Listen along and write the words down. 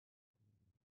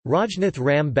Rajnath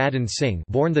Ram Badan Singh,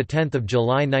 born the 10th of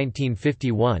July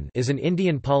 1951, is an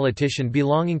Indian politician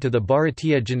belonging to the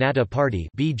Bharatiya Janata Party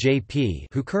 (BJP),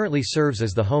 who currently serves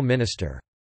as the Home Minister.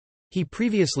 He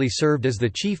previously served as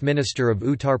the Chief Minister of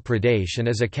Uttar Pradesh and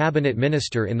as a cabinet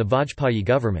minister in the Vajpayee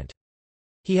government.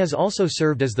 He has also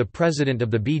served as the president of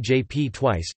the BJP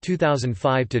twice,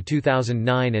 2005 to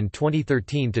 2009 and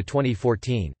 2013 to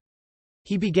 2014.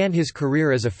 He began his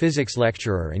career as a physics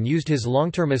lecturer and used his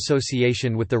long-term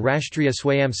association with the Rashtriya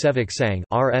Swayamsevak Sangh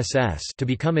 (RSS) to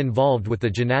become involved with the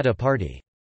Janata Party.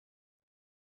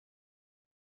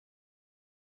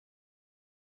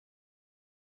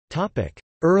 Topic: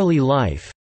 Early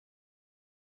life.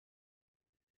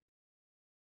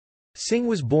 Singh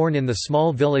was born in the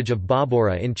small village of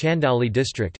Babora in Chandauli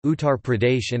district, Uttar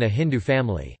Pradesh in a Hindu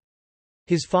family.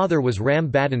 His father was Ram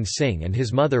Badan Singh and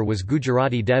his mother was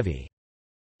Gujarati Devi.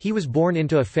 He was born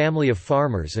into a family of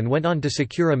farmers and went on to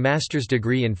secure a master's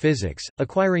degree in physics,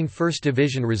 acquiring first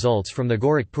division results from the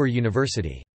Gorakhpur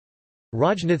University.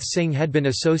 Rajnath Singh had been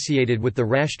associated with the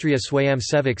Rashtriya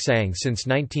Swayamsevak Sangh since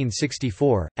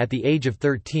 1964, at the age of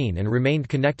 13, and remained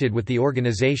connected with the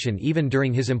organisation even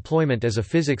during his employment as a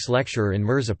physics lecturer in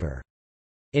Mirzapur.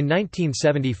 In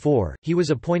 1974, he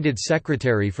was appointed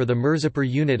secretary for the Mirzapur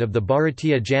unit of the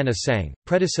Bharatiya Jana Sangh,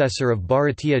 predecessor of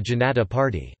Bharatiya Janata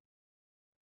Party.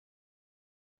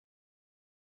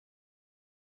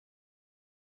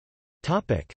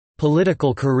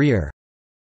 Political career.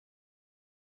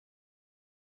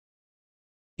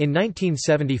 In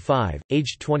 1975,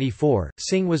 aged 24,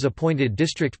 Singh was appointed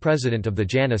district president of the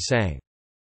Jana Sangh.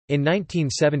 In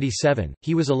 1977,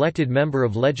 he was elected member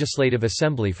of Legislative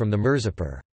Assembly from the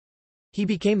Mirzapur. He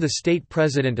became the state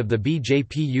president of the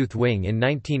BJP Youth Wing in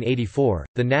 1984,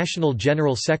 the National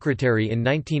General Secretary in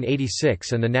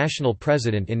 1986 and the National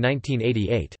President in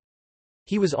 1988.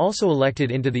 He was also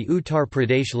elected into the Uttar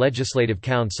Pradesh Legislative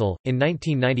Council. In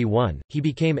 1991, he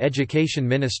became Education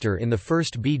Minister in the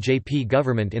first BJP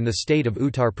government in the state of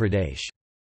Uttar Pradesh.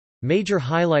 Major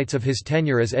highlights of his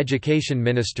tenure as Education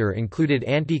Minister included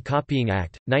Anti-Copying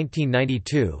Act,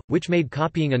 1992, which made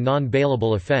copying a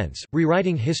non-bailable offence,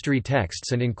 rewriting history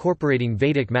texts and incorporating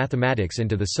Vedic mathematics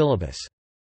into the syllabus.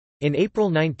 In April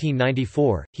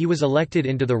 1994, he was elected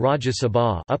into the Rajya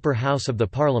Sabha, upper house of the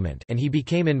parliament, and he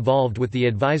became involved with the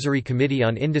Advisory Committee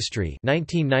on Industry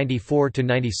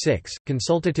 1994-96,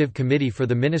 Consultative Committee for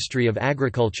the Ministry of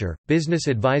Agriculture, Business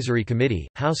Advisory Committee,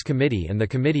 House Committee and the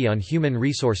Committee on Human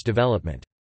Resource Development.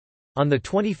 On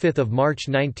 25 March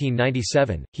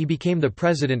 1997, he became the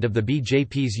president of the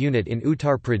BJP's unit in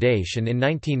Uttar Pradesh, and in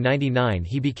 1999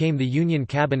 he became the Union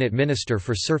Cabinet Minister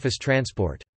for Surface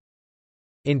Transport.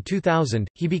 In 2000,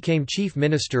 he became Chief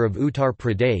Minister of Uttar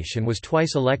Pradesh and was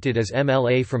twice elected as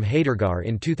MLA from Haidargarh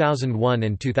in 2001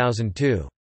 and 2002.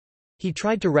 He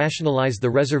tried to rationalize the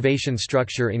reservation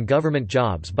structure in government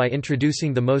jobs by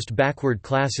introducing the most backward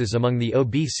classes among the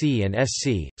OBC and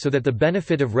SC, so that the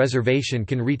benefit of reservation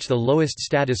can reach the lowest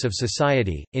status of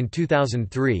society. In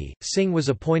 2003, Singh was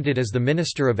appointed as the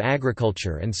Minister of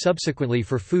Agriculture and subsequently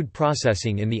for food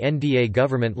processing in the NDA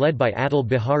government led by Atal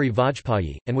Bihari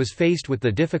Vajpayee, and was faced with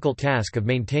the difficult task of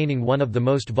maintaining one of the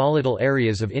most volatile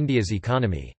areas of India's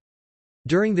economy.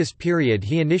 During this period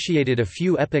he initiated a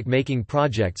few epoch-making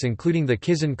projects including the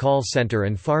Kisan Call Centre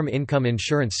and Farm Income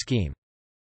Insurance Scheme.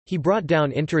 He brought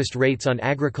down interest rates on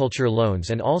agriculture loans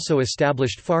and also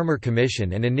established Farmer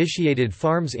Commission and initiated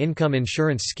Farms Income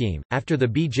Insurance Scheme. After the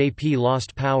BJP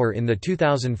lost power in the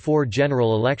 2004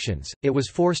 general elections, it was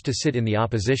forced to sit in the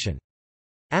opposition.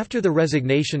 After the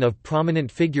resignation of prominent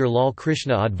figure Lal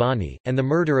Krishna Advani, and the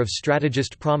murder of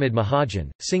strategist Pramod Mahajan,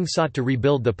 Singh sought to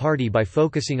rebuild the party by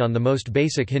focusing on the most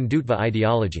basic Hindutva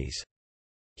ideologies.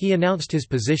 He announced his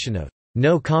position of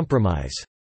no compromise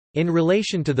in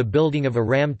relation to the building of a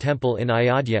Ram temple in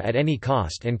Ayodhya at any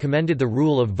cost and commended the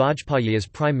rule of Vajpayee as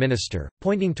Prime Minister,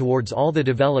 pointing towards all the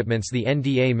developments the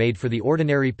NDA made for the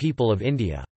ordinary people of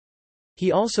India.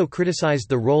 He also criticized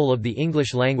the role of the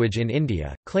English language in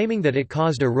India, claiming that it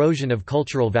caused erosion of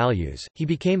cultural values. He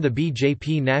became the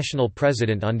BJP national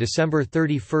president on December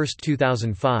 31,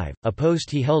 2005, a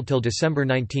post he held till December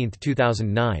 19,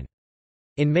 2009.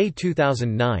 In May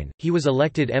 2009, he was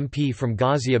elected MP from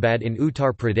Ghaziabad in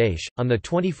Uttar Pradesh. On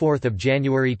 24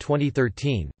 January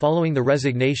 2013, following the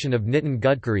resignation of Nitin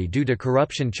Gadkari due to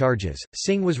corruption charges,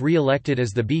 Singh was re-elected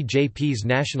as the BJP's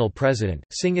national president.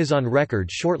 Singh is on record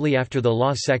shortly after the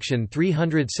law Section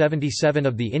 377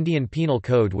 of the Indian Penal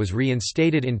Code was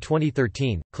reinstated in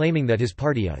 2013, claiming that his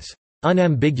party is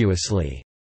unambiguously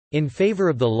in favor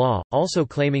of the law, also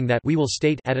claiming that we will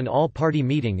state at an all-party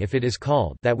meeting if it is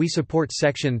called that we support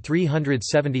Section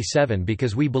 377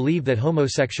 because we believe that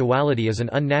homosexuality is an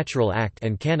unnatural act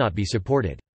and cannot be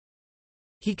supported.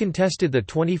 He contested the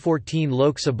 2014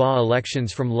 Lok Sabha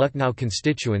elections from Lucknow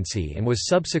constituency and was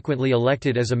subsequently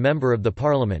elected as a member of the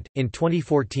parliament. In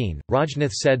 2014,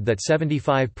 Rajnath said that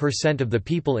 75% of the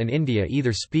people in India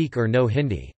either speak or know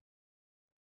Hindi.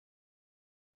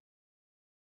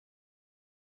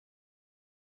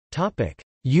 Topic: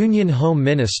 Union Home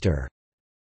Minister.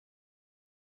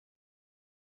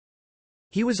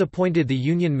 He was appointed the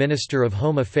Union Minister of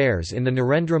Home Affairs in the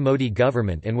Narendra Modi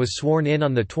government and was sworn in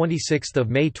on 26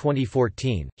 May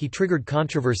 2014. He triggered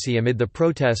controversy amid the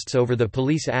protests over the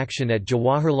police action at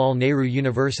Jawaharlal Nehru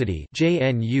University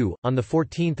 (JNU) on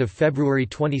 14 February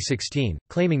 2016,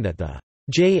 claiming that the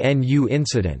JNU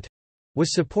incident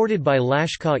was supported by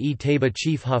Lashkar-e-Taiba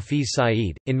chief Hafiz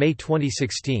Saeed. In May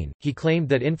 2016, he claimed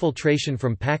that infiltration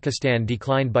from Pakistan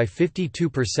declined by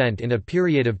 52% in a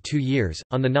period of 2 years.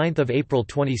 On 9 April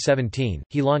 2017,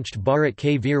 he launched Bharat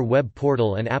Ke Veer web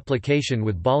portal and application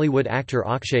with Bollywood actor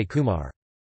Akshay Kumar.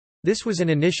 This was an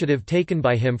initiative taken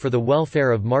by him for the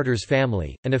welfare of martyrs'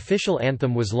 family. An official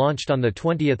anthem was launched on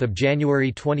 20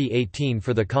 January 2018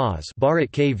 for the cause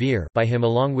Bharat Ke Veer by him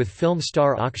along with film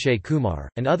star Akshay Kumar,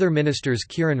 and other ministers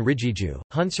Kiran Rijiju,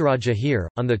 Hansraj Ahir.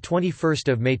 On 21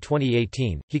 May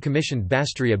 2018, he commissioned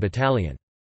Bastriya Battalion.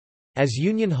 As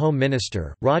Union Home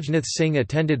Minister, Rajnath Singh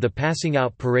attended the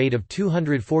passing-out parade of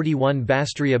 241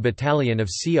 Bastriya Battalion of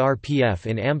CRPF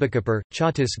in Ambikapur,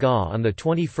 Chhattisgarh on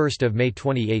 21 May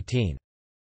 2018.